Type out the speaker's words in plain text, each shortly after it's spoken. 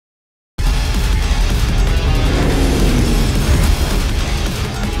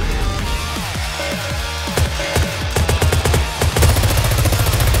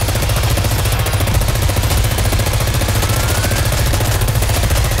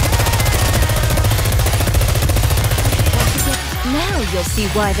you'll see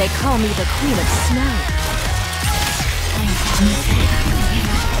why they call me the Queen of Snow.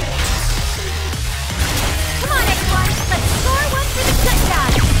 Come on, everyone! Let's score one for the good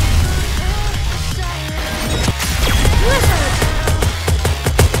guys! Blizzard!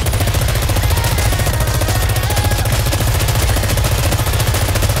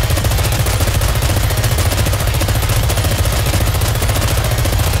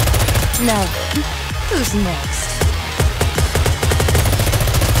 Now, who's next?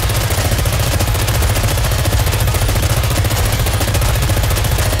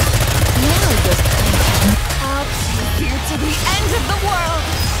 I'll take you to the end of the world!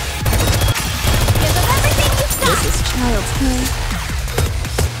 Give them everything you've got! This is child's play.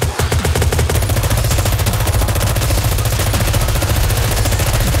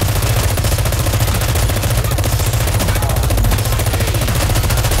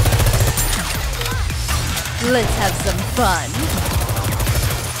 Let's have some fun.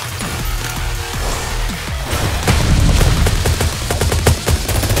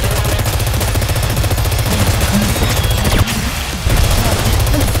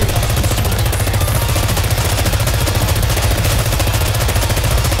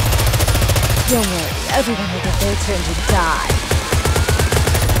 Don't worry, everyone will get their turn to die.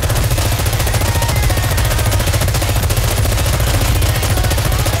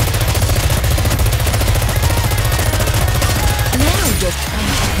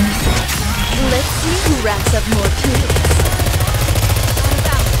 Let's see who racks up more kills.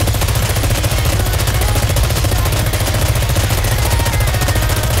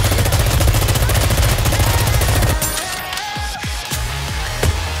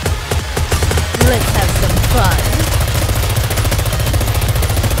 Let's have some fun.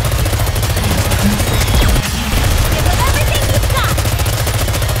 Give them everything you've got!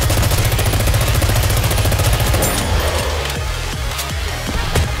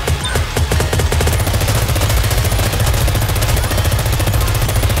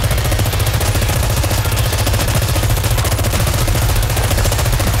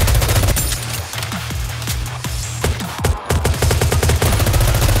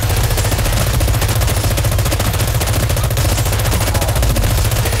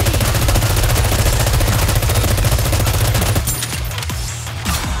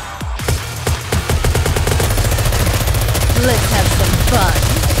 Let's have some fun.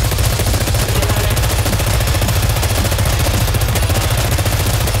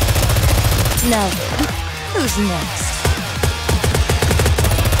 Now then, who's next?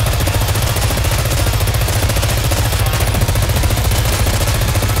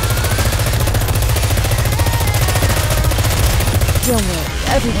 Don't worry,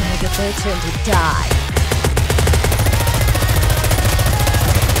 everyone will get their turn to die.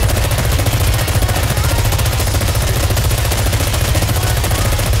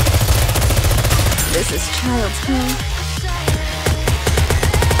 This is child's play.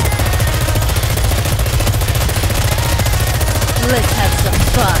 Let's have some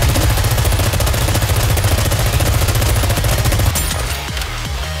fun.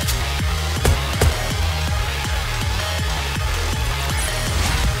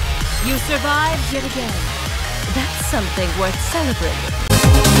 You survived yet again. That's something worth celebrating.